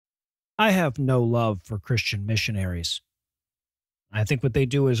I have no love for Christian missionaries. I think what they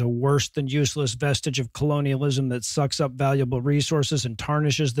do is a worse than useless vestige of colonialism that sucks up valuable resources and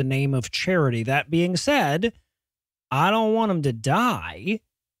tarnishes the name of charity. That being said, I don't want them to die,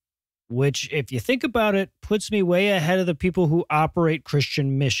 which, if you think about it, puts me way ahead of the people who operate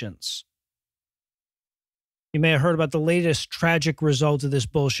Christian missions. You may have heard about the latest tragic result of this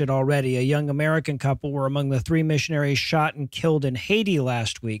bullshit already. A young American couple were among the 3 missionaries shot and killed in Haiti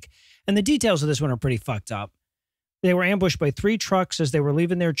last week. And the details of this one are pretty fucked up. They were ambushed by 3 trucks as they were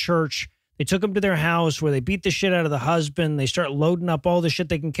leaving their church. They took them to their house where they beat the shit out of the husband. They start loading up all the shit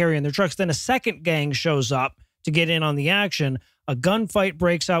they can carry in their trucks. Then a second gang shows up to get in on the action. A gunfight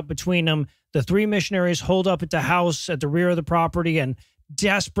breaks out between them. The 3 missionaries hold up at the house at the rear of the property and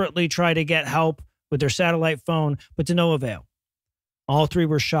desperately try to get help with their satellite phone, but to no avail. All 3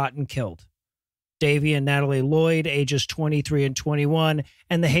 were shot and killed. Davy and Natalie Lloyd, ages 23 and 21,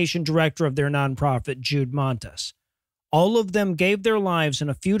 and the Haitian director of their nonprofit, Jude Montes. All of them gave their lives in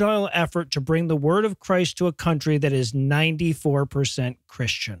a futile effort to bring the word of Christ to a country that is 94%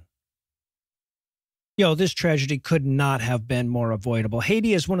 Christian. Yo, this tragedy could not have been more avoidable.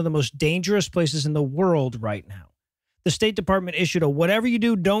 Haiti is one of the most dangerous places in the world right now. The State Department issued a whatever you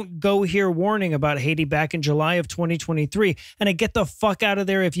do, don't go here warning about Haiti back in July of 2023, and a get the fuck out of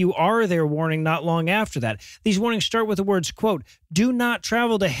there if you are there warning not long after that. These warnings start with the words, quote, do not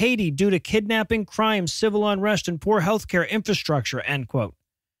travel to Haiti due to kidnapping, crime, civil unrest, and poor healthcare infrastructure, end quote.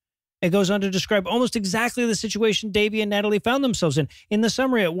 It goes on to describe almost exactly the situation Davy and Natalie found themselves in. In the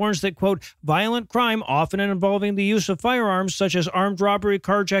summary, it warns that, quote, violent crime, often involving the use of firearms, such as armed robbery,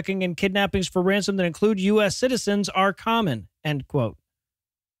 carjacking, and kidnappings for ransom that include U.S. citizens, are common, end quote.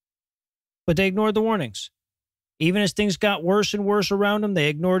 But they ignored the warnings. Even as things got worse and worse around them, they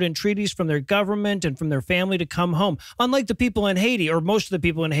ignored entreaties from their government and from their family to come home. Unlike the people in Haiti, or most of the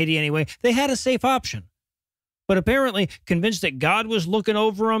people in Haiti anyway, they had a safe option. But apparently, convinced that God was looking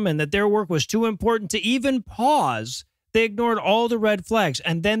over them and that their work was too important to even pause, they ignored all the red flags,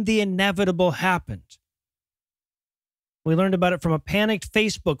 and then the inevitable happened. We learned about it from a panicked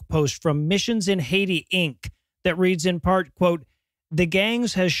Facebook post from Missions in Haiti, Inc. that reads in part, quote, the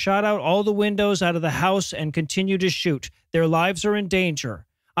gangs has shot out all the windows out of the house and continue to shoot. Their lives are in danger.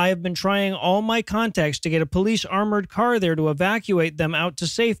 I have been trying all my contacts to get a police armored car there to evacuate them out to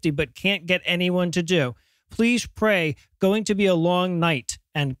safety, but can't get anyone to do. Please pray, going to be a long night,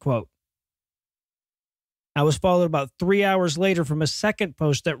 end quote. I was followed about 3 hours later from a second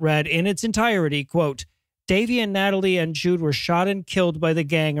post that read in its entirety, quote, Davy and Natalie and Jude were shot and killed by the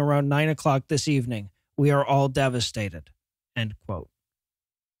gang around 9 o'clock this evening. We are all devastated, end quote.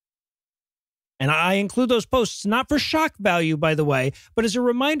 And I include those posts not for shock value, by the way, but as a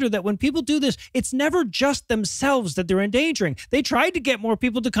reminder that when people do this, it's never just themselves that they're endangering. They tried to get more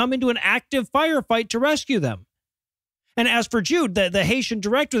people to come into an active firefight to rescue them. And as for Jude, the Haitian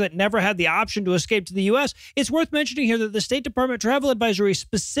director that never had the option to escape to the U.S., it's worth mentioning here that the State Department Travel Advisory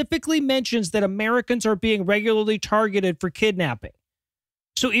specifically mentions that Americans are being regularly targeted for kidnapping.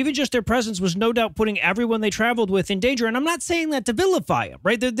 So even just their presence was no doubt putting everyone they traveled with in danger. And I'm not saying that to vilify them,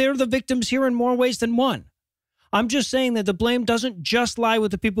 right? They're the victims here in more ways than one. I'm just saying that the blame doesn't just lie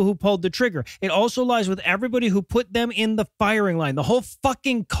with the people who pulled the trigger. It also lies with everybody who put them in the firing line. The whole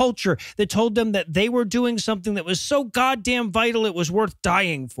fucking culture that told them that they were doing something that was so goddamn vital it was worth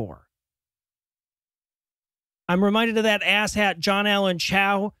dying for. I'm reminded of that asshat John Allen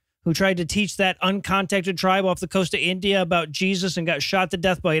Chow, who tried to teach that uncontacted tribe off the coast of India about Jesus and got shot to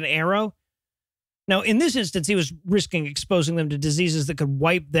death by an arrow. Now, in this instance, he was risking exposing them to diseases that could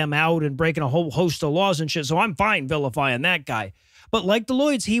wipe them out and breaking a whole host of laws and shit, so I'm fine vilifying that guy. But like the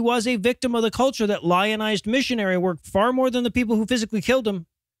Lloyds, he was a victim of the culture that lionized missionary work far more than the people who physically killed him.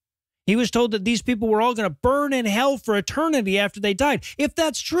 He was told that these people were all going to burn in hell for eternity after they died. If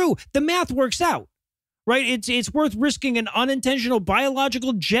that's true, the math works out. Right? It's worth risking an unintentional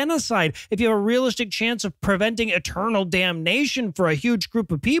biological genocide if you have a realistic chance of preventing eternal damnation for a huge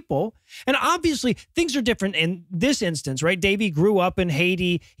group of people. And obviously, things are different in this instance, right? Davy grew up in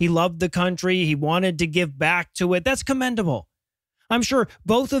Haiti. He loved the country. He wanted to give back to it. That's commendable. I'm sure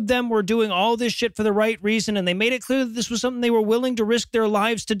both of them were doing all this shit for the right reason, and they made it clear that this was something they were willing to risk their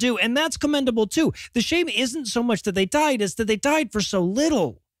lives to do. And that's commendable, too. The shame isn't so much that they died, it's that they died for so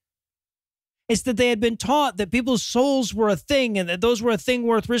little. It's that they had been taught that people's souls were a thing and that those were a thing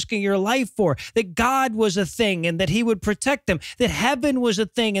worth risking your life for, that God was a thing and that he would protect them, that heaven was a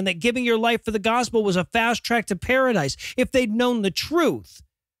thing and that giving your life for the gospel was a fast track to paradise. If they'd known the truth,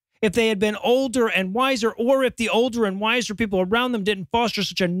 if they had been older and wiser, or if the older and wiser people around them didn't foster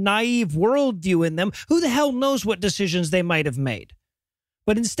such a naive worldview in them, who the hell knows what decisions they might have made?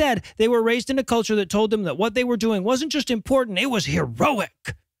 But instead, they were raised in a culture that told them that what they were doing wasn't just important, it was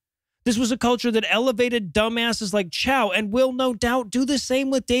heroic. This was a culture that elevated dumbasses like Chow and will no doubt do the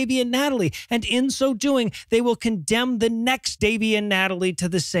same with Davey and Natalie. And in so doing, they will condemn the next Davey and Natalie to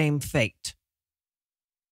the same fate.